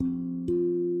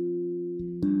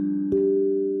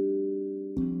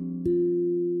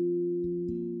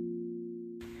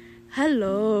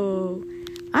Hello,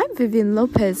 I'm Vivian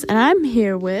Lopez, and I'm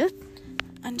here with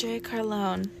Andrea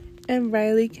Carlone and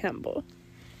Riley Campbell.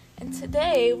 And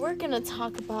today we're gonna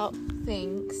talk about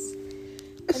things.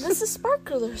 And this is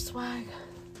sparkler swag.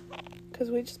 Cause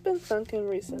we just been thunking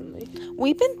recently.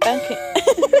 We've been thinking.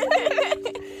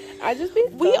 I just be.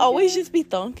 We always just be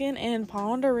thinking and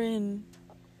pondering.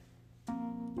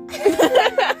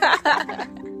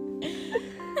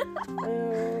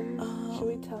 Should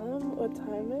we tell them what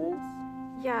time it is?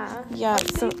 Yeah. Yeah.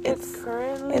 So It's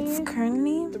currently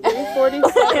 3:47.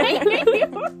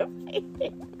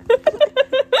 3:47.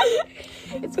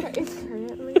 It's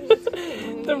currently.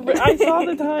 I saw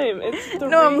the time. It's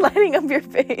No, I'm lighting up your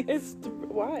face. It's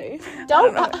why?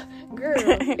 Don't, girl.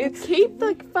 It's keep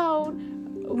the phone.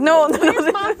 No,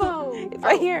 Where's my phone? It's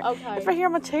right here. Okay. It's right here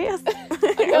on my chest.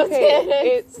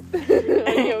 Okay, it's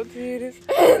yo titties.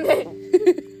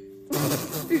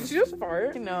 Did you just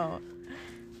fart? No.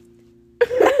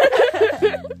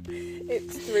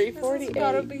 It's 3:48. It's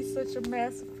gotta be such a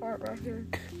massive fart right here.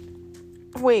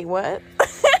 Wait, what?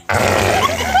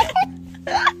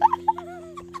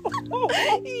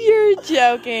 You're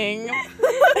joking. No,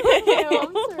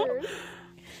 I'm serious.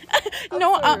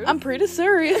 No, I'm pretty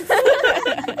serious.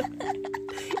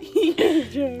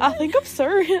 I think I'm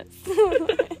serious.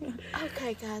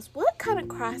 Okay, guys, what kind of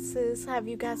crisis have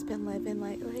you guys been living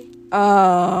lately?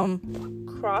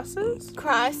 Crosses?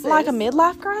 Crisis? Like a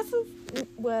midlife crisis?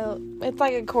 Well, It's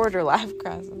like a quarter life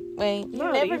crisis. Wait. you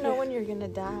Not never even. know when you're gonna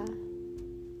die.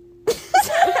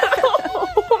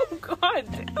 Oh God!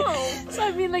 Damn. So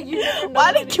I mean, like, you never know.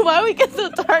 Why we get so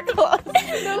dark? So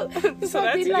that's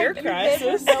I mean, your like,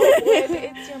 crisis. You never know when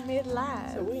it's your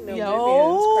midlife. So we know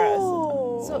Yo.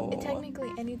 Vivian's So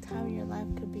technically, any time in your life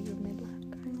could be your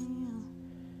midlife crisis.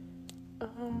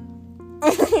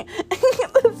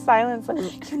 The silence.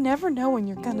 You never know when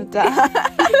you're gonna die.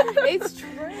 It's true.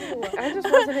 I just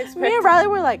wasn't Me expecting. and Riley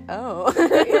were like, oh.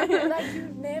 Like, you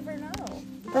never know.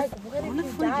 Like, what if you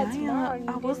Honestly, died yeah, tomorrow and you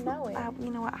I didn't wasn't. know it? You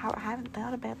know what? I haven't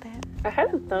thought about that. I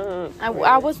hadn't thunk.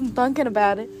 I wasn't thinking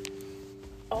about it.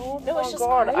 Oh It was my just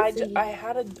God! crazy.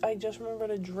 I just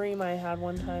remembered a dream I had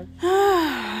one time.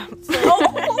 Oh!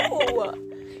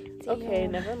 Okay,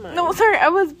 Damn. never mind. No, sorry, I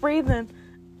was breathing.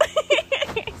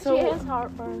 So She has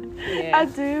heartburn. yeah, I you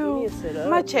do. need to sit up.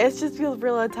 My chest just feels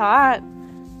really tight.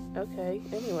 Okay.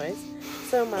 Anyways,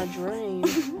 so my dream.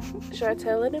 Should I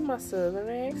tell it in my southern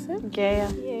accent? Yeah.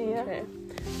 Yeah. Okay.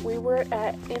 We were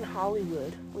in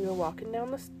Hollywood. We were walking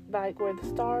down the where the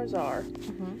stars are,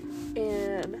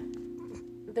 and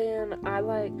then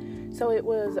so it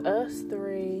was us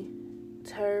three,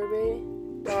 Darby,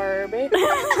 Derby.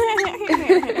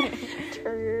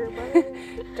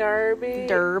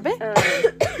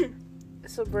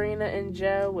 Sabrina and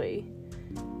Joey.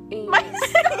 And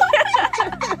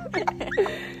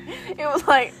It was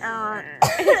like.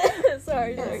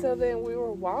 Sorry. and so then we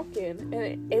were walking,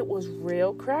 and it was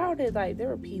real crowded. Like, there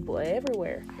were people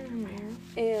everywhere.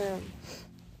 And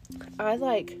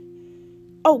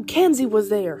Kenzie was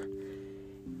there.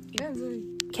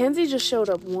 Kenzie just showed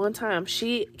up one time.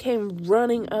 She came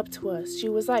running up to us. She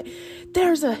was like,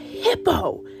 "There's a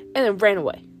hippo," and then ran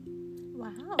away.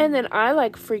 Wow. And then I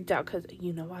freaked out because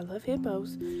I love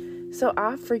hippos. So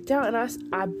I freaked out and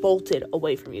I bolted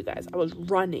away from you guys. I was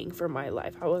running for my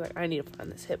life. I was like, I need to find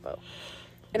this hippo.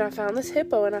 And I found this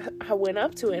hippo, and I went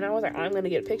up to it, and I was like, I'm going to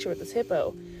get a picture with this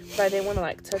hippo. But I didn't want to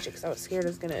touch it because I was scared it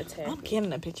was going to attack I'm me.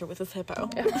 getting a picture with this hippo.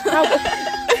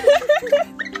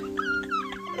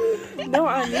 No,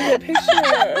 I need a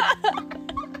picture.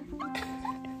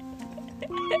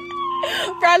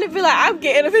 Probably be like, I'm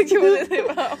getting a picture with this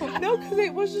hippo. No, because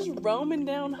it was just roaming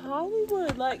down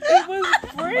Hollywood. Like, it was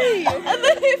free. And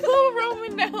the hippo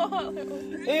roaming down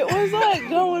Hollywood. It was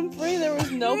going free. There was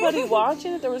nobody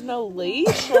watching it. There was no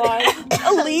leash.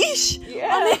 A leash?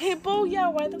 Yeah. On a hippo? Yeah,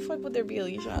 why the fuck would there be a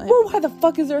leash on a hippo? Well, why the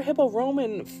fuck is there a hippo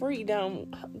roaming free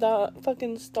down the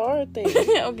fucking star thing?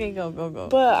 Okay, go.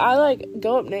 But I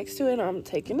go up next to it, and I'm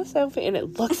taking a selfie, and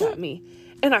it looks at me.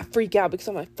 And I freak out because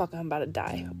I'm like, fuck, I'm about to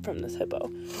die from this hippo.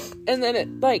 And then it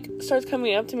starts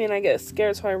coming up to me, and I get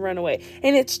scared, so I run away.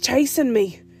 And it's chasing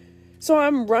me. So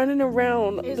I'm running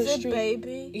around the street. Is it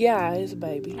baby? Yeah, it's a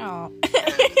baby. Oh.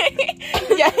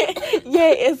 yeah,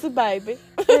 it's a baby.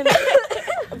 And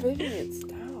Vivian,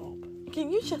 stop.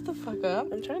 Can you shut the fuck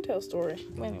up? I'm trying to tell a story.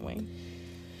 Anyway.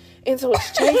 And so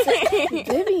it's chasing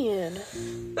Vivian.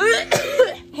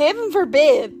 Heaven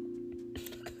forbid.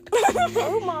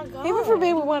 Oh my God. Heaven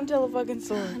forbid we want to tell a fucking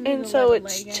story. And so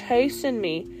it's chasing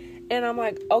me. And I'm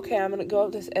like, okay, I'm going to go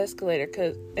up this escalator.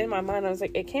 Because in my mind, I was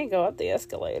like, it can't go up the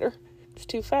escalator. It's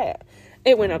too fat.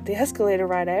 It went up the escalator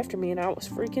right after me, and I was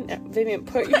freaking out. Vivian,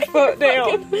 put your foot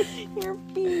down. Your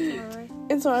feet.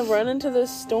 And so I run into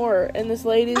this store, and this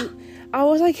lady, I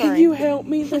was like, can Sorry. you help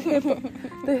me?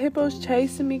 The hippo's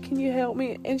chasing me. Can you help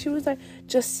me? And she was like,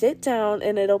 just sit down,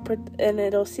 and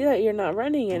it'll see that you're not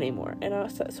running anymore. And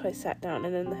so I sat down,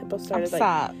 and then the hippo started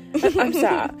I'm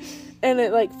sad. And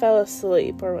it like fell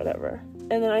asleep or whatever.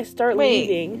 And then I start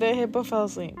leaving. The hippo fell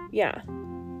asleep. Yeah.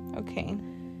 Okay.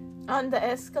 On the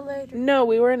escalator? No,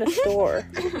 we were in a store.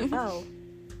 Oh.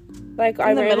 Like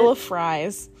In the middle of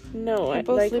fries. No,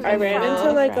 Hippos I sleep in the ran middle into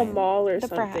of like a fries. mall or The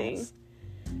something. fries.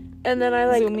 And then I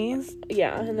like Zoomies.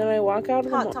 yeah, and then I walk out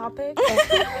of the Hot mall. Topic?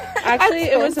 Actually,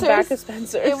 it was the back of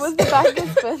Spencer's. It was the back of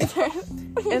Spencer's.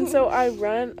 And so I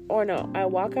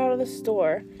walk out of the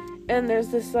store, and there's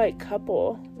this like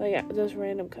couple, like this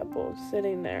random couple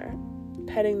sitting there,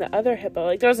 petting the other hippo.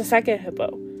 Like there was a second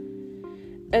hippo.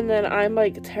 And then I'm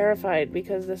like terrified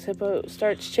because this hippo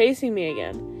starts chasing me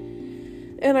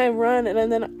again. And I run,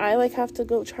 and then I like have to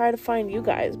go try to find you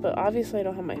guys, but obviously I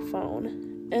don't have my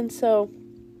phone. And so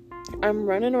I'm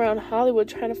running around Hollywood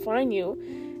trying to find you,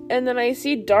 and then I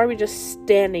see Darby just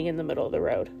standing in the middle of the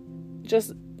road.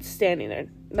 Just standing there.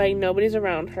 Like nobody's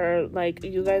around her, like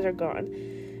you guys are gone.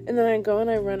 And then I go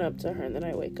and I run up to her, and then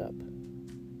I wake up.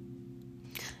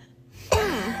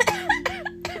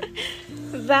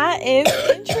 That is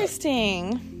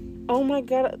interesting. Oh my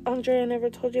god, Andre, I never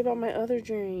told you about my other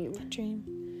dream.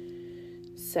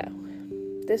 So,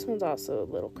 this one's also a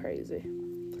little crazy.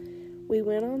 We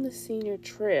went on the senior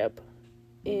trip,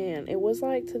 and it was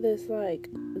like to this like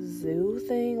zoo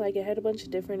thing. Like it had a bunch of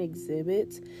different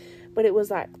exhibits, but it was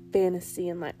like fantasy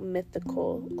and like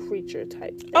mythical creature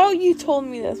type thing. Oh, you told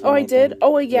me this. Oh, I did?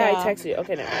 Oh, well, yeah, Yeah. I texted you.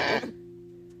 Okay, never mind.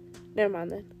 Never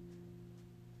mind then.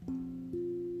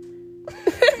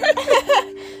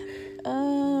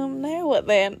 Now what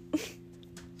then?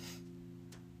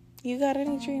 You got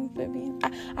any dreams, Vivian?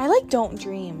 I like don't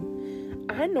dream.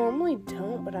 I normally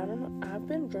don't, but I don't know. I've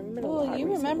been dreaming a lot. Well,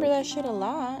 you remember that shit a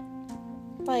lot.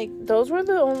 Like, Those were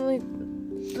the only,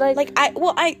 like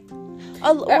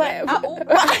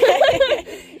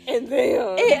and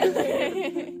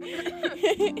then.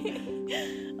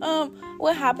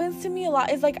 What happens to me a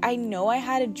lot is like I know I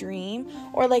had a dream,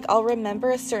 or like I'll remember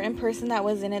a certain person that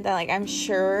was in it that like I'm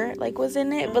sure like was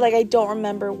in it, but like I don't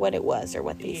remember what it was or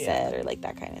what they said or like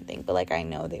that kind of thing. But like I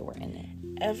know they were in it.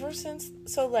 Ever since,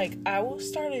 I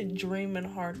started dreaming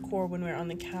hardcore when we were on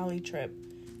the Cali trip,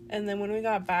 and then when we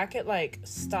got back, it like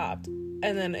stopped, and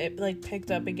then it like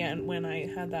picked up again when I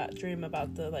had that dream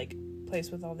about the like place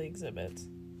with all the exhibits.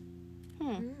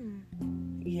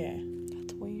 Yeah.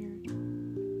 That's weird.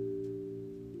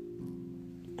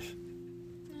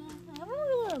 I don't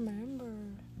really remember.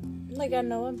 Like, I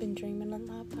know I've been dreaming a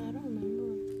lot, but I don't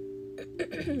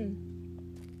remember.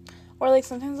 Or like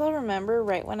sometimes I'll remember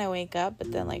right when I wake up,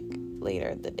 but then like later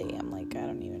in the day I'm like I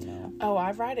don't even know. Oh,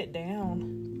 I write it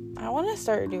down. I want to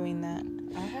start doing that.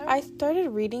 I started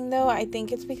reading though. I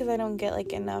think it's because I don't get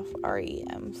like enough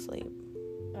REM sleep,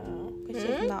 which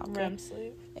is not REM good.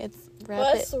 sleep. It's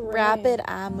What's REM? rapid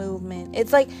eye movement.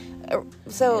 It's like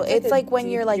it's like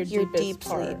when you're like your deep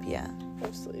sleep. Yeah.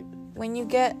 Of sleep. When you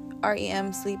get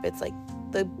REM sleep, it's like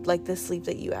the sleep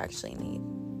that you actually need.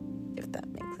 If that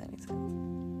makes any sense.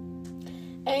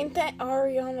 Ain't that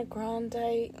Ariana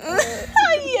Grande?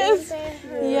 Yes.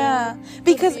 Yeah.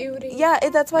 Because Beauty?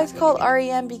 that's why it's called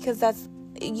REM, because that's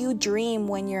you dream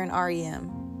when you're in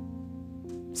REM.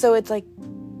 So it's like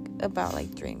about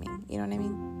like dreaming. You know what I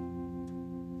mean?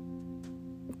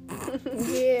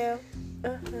 Yeah.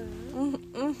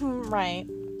 Right.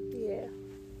 Yeah.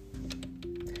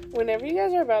 Whenever you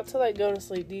guys are about to like go to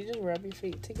sleep, do you just rub your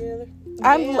feet together?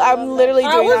 I'm literally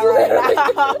doing that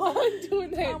right now. I'm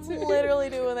doing that I'm too. literally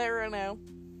doing that right now.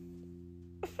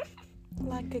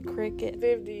 Like a cricket.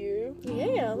 Viv, do you?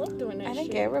 Yeah, I love doing that I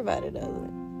think shit. everybody does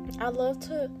it. I love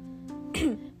to...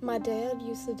 My dad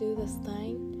used to do this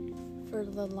thing for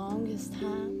the longest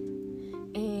time.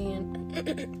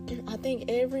 And I think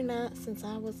every night since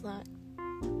I was like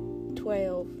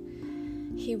 12,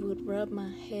 he would rub my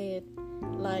head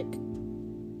like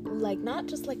not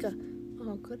just like a,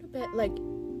 oh, go to bed, like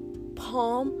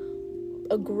palm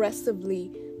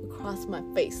aggressively across my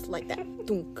face like that.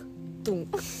 Dunk,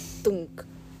 dunk, dunk,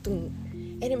 dunk.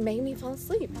 And it made me fall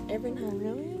asleep every night.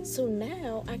 Really? So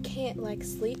now I can't like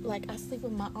sleep, like I sleep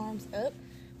with my arms up,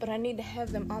 but I need to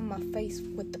have them on my face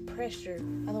with the pressure,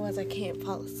 otherwise I can't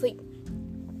fall asleep.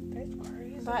 That's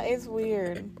crazy. That is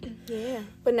weird. Yeah.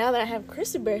 But now that I have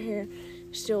Chrissy Bear here,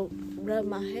 she'll rub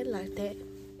my head like that,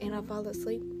 and I fall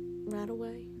asleep right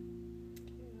away.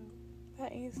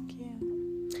 That is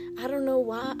cute. I don't know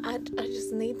why. I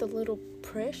just need the little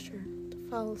pressure to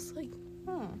fall asleep.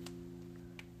 Hmm.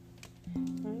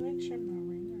 Let me make sure my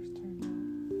ringer's turned on.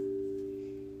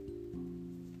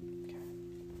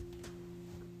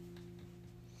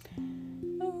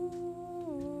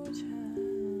 Ooh, child,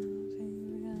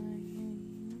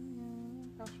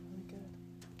 That was really good.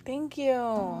 thank you.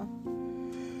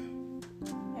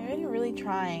 I've been really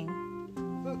trying.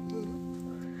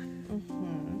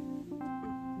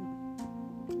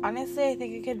 Honestly, I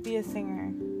think I could be a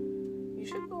singer, You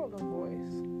should go on The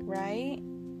Voice. right?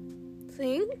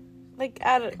 Sing? Like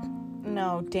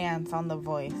dance on The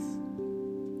Voice.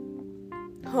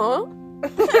 Huh?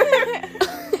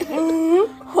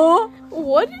 Huh?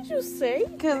 What did you say?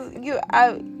 Cause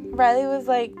Riley was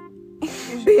like,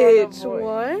 Bitch,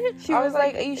 what? she was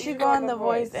like, you should go on The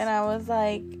Voice, and I was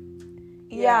like,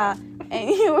 yeah. And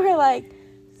you were like,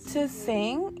 to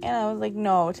sing, and I was like,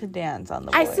 no, to dance on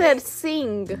The Voice. I said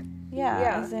sing.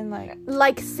 yeah, as in like.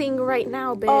 Like sing right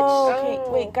now, bitch. Oh, okay.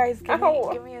 Oh. Wait, guys, Ow.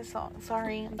 give me a song.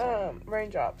 Sorry.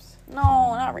 Raindrops. No,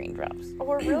 not Raindrops. Oh,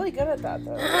 we're really good at that,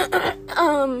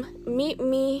 though. Meet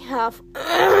me half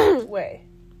Way.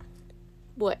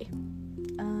 way.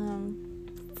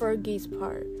 Fergie's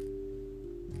part.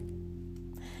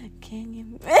 Can you?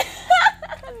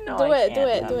 Do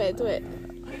it.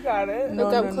 You got it. No,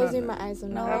 Look, I'm no, closing no. my eyes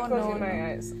and No, I'm closing no.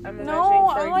 my eyes. I'm imagining No,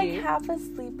 I'm like Fergie. half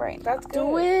asleep right now. That's good.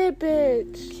 Do it,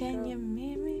 bitch. Can you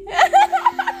meet me?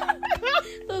 That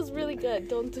was really good.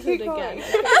 Don't do Keep it going.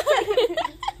 again.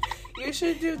 You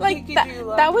should do Like Kiki that. Do You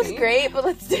Love That was Me. great, but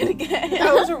let's do it again.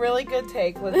 That was a really good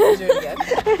take. Let's do it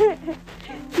again.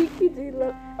 Kiki, do you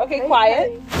love? Okay,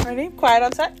 quiet. Ready? Quiet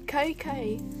on set. Kai.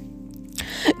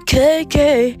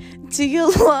 KK, do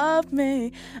you love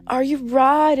me? Are you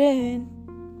riding?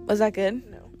 Was that good?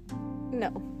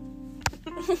 No.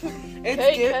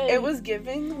 It was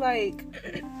giving like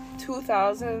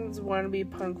 2000s wannabe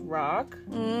punk rock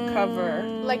cover,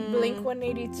 Like Blink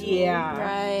 182. Yeah.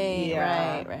 Right.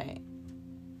 Yeah. Right.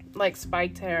 like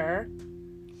spiked hair.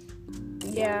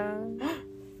 Yeah.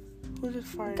 Who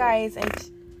just farted? Guys,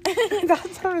 That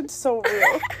sounded so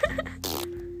real.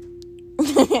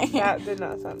 That did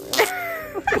not sound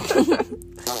real.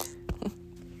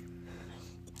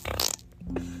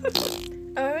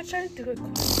 I'm gonna try to do it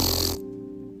quiet.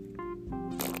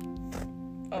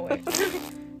 Oh, wait.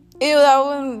 ew, that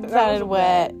one sounded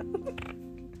wet.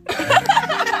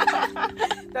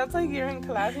 That's like you're in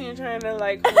class and you're trying to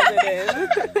like hold it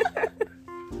in.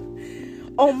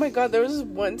 Oh my god, there was this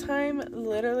one time,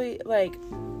 literally, like,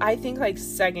 I think like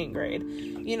second grade.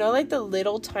 You know, like the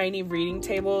little tiny reading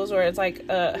tables where it's like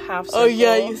a half circle. Oh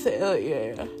yeah, you said. Oh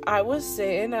yeah. I was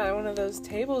sitting at one of those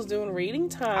tables doing reading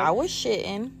time. I was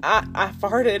shitting. I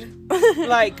farted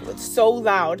like so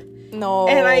loud, No.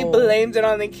 and I blamed it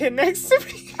on the kid next to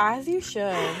me. As you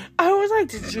should. I was like,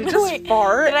 "Did you just Wait,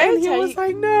 fart?" did I And he tell was you-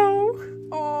 like, "No."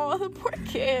 Oh, the poor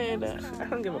kid. I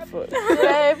don't give a fuck. Did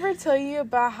I ever tell you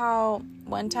about how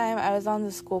one time I was on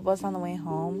the school bus on the way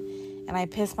home and I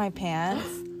pissed my pants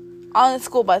on the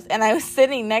school bus, and I was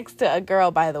sitting next to a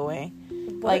girl, by the way.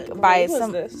 Like, What by grade was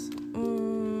some. this?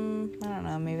 I don't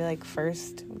know, maybe like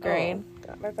first grade. Oh,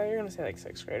 God, I thought you were gonna say like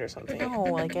sixth grade or something. No,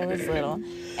 like I was little.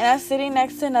 And I was sitting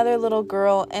next to another little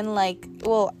girl, and like,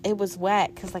 well, it was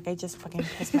wet because like I just fucking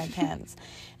pissed my pants.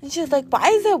 And she was like, "Why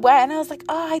is it wet?" And I was like,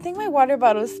 "Oh, I think my water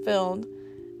bottle spilled."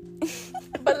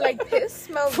 But like piss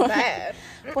smells bad.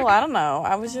 Well, I don't know.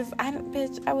 I was just, I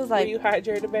was Were like, you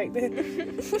hydrated back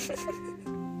then?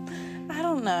 I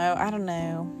don't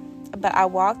know. But I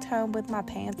walked home with my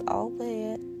pants all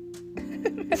wet.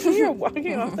 You're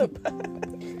walking off the bus.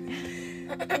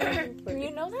 You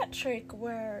know that trick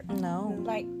where, No.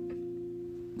 like,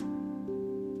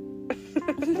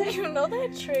 you know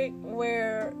that trick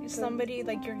where somebody,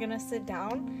 like, you're gonna sit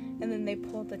down and then they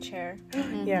pull the chair?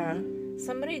 Yeah.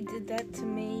 Somebody did that to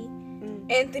me.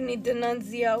 Anthony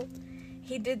D'Annunzio.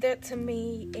 He did that to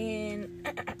me in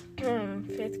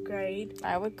 5th grade.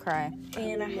 I would cry.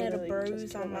 And I had a literally bruise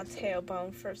just on my killed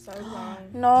tailbone for so long.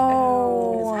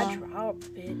 No. I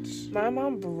dropped, bitch. My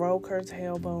mom broke her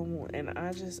tailbone, and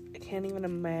I just can't even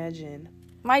imagine.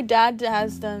 My dad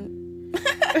has done.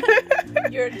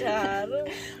 Your dad.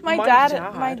 My dad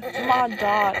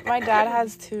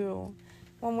has too.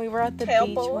 When we were at the beach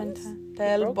one Tailbones? time.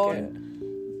 Broke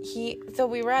Tailbone. So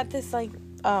we were at this like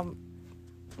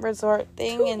resort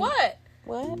thing Two and what?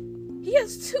 what? He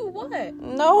has two what?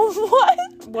 No, what?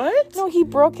 What? No, he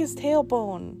broke his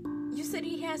tailbone. You said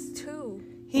he has two.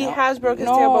 He has broke his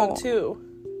No. tailbone too.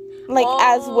 Like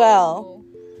as well.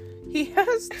 He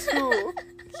has two.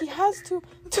 He has to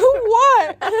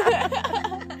what?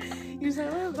 You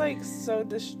sounded like so I'm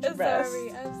distressed.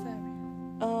 sorry.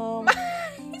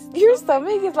 Your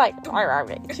stomach is like,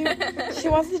 she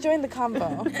wants to join the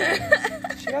combo.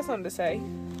 She got something to say.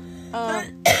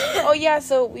 Oh yeah,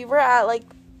 so we were at like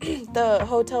the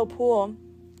hotel pool,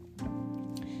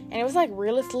 and it was like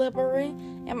really slippery,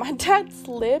 and my dad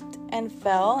slipped and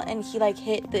fell, and he like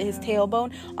hit his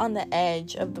tailbone on the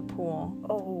edge of the pool.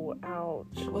 Oh, ouch.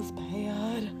 It was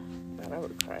bad. Man, I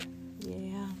would cry.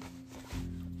 Yeah.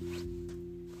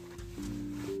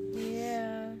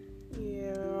 Yeah.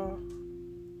 Yeah.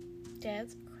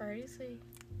 Dad's crazy.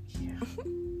 Yeah.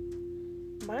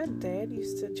 My dad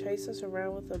used to chase us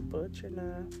around with a butcher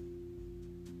knife.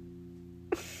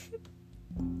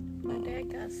 My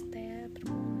dad got stabbed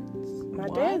once. My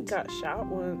What? dad got shot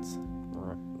once.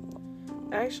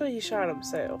 Actually, he shot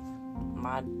himself.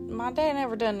 My dad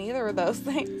never done either of those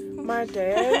things. My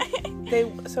dad,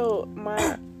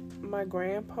 my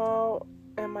grandpa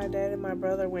and my dad and my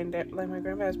brother went down, like my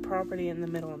grandpa has property in the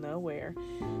middle of nowhere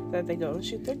that they go and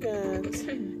shoot their guns,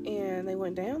 and they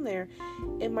went down there,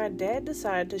 and my dad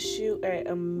decided to shoot at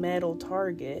a metal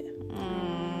target,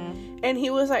 and he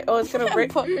was like, oh, it's gonna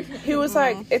he was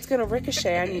like, it's gonna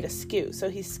ricochet, I need to scoot, so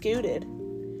he scooted,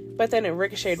 but then it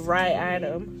ricocheted right at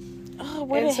him. Oh,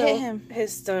 where did it hit him?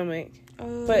 His stomach.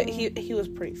 But he was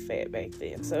pretty fat back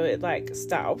then, so it like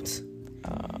stopped.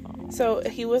 So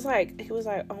he was like,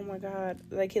 oh my god,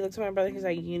 like he looked at my brother, he's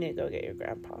like, you need to go get your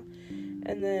grandpa.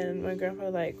 And then my grandpa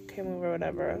like came over or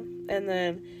whatever, and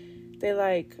then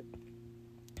the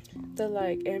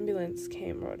ambulance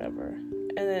came or whatever,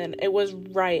 and then it was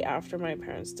right after my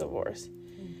parents' divorce.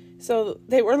 So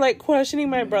they were like questioning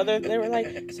my brother. They were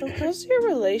like, so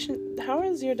how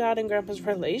is your dad and grandpa's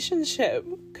relationship?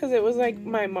 Because it was like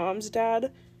my mom's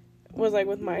dad was like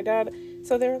with my dad.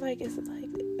 So they were like, is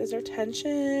there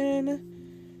tension?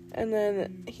 And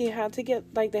then he had to get,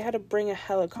 like, they had to bring a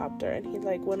helicopter, and he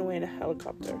like went away in a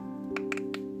helicopter.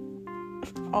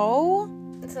 Oh?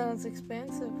 It sounds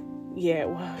expensive. Yeah, it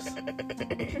was.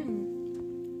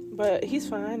 But he's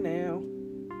fine now.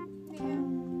 Yeah.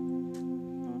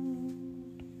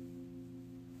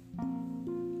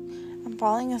 I'm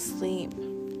falling asleep.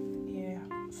 Yeah.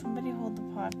 Somebody hold the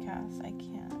podcast. I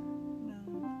can't. No.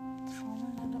 It's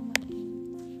falling out of my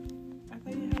I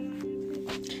thought you had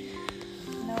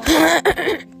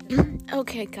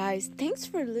Okay, guys. Thanks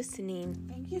for listening.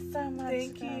 Thank you so much.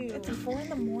 Thank you. It's 4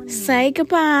 a.m. Say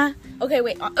goodbye. Okay,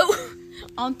 wait.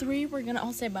 On 3, we're gonna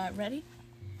all say bye. Ready?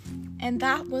 And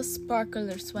that was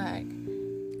Sparkler Swag.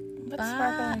 What's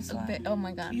Sparkler Swag? Oh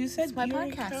my god. You said it's my your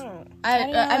podcast. account. I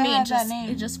mean, have that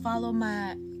name. just follow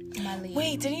my lead.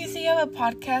 Wait, didn't you say you have a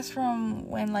podcast from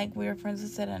when like we were friends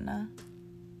with Serena?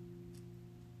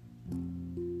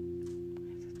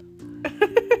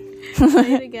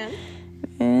 Say it again.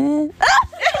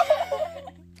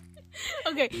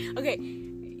 Okay.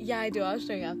 Yeah, I do. I'll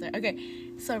show you out there. Okay,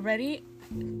 so ready?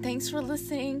 Thanks for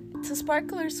listening to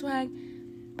Sparkler Swag.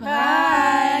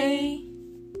 Bye.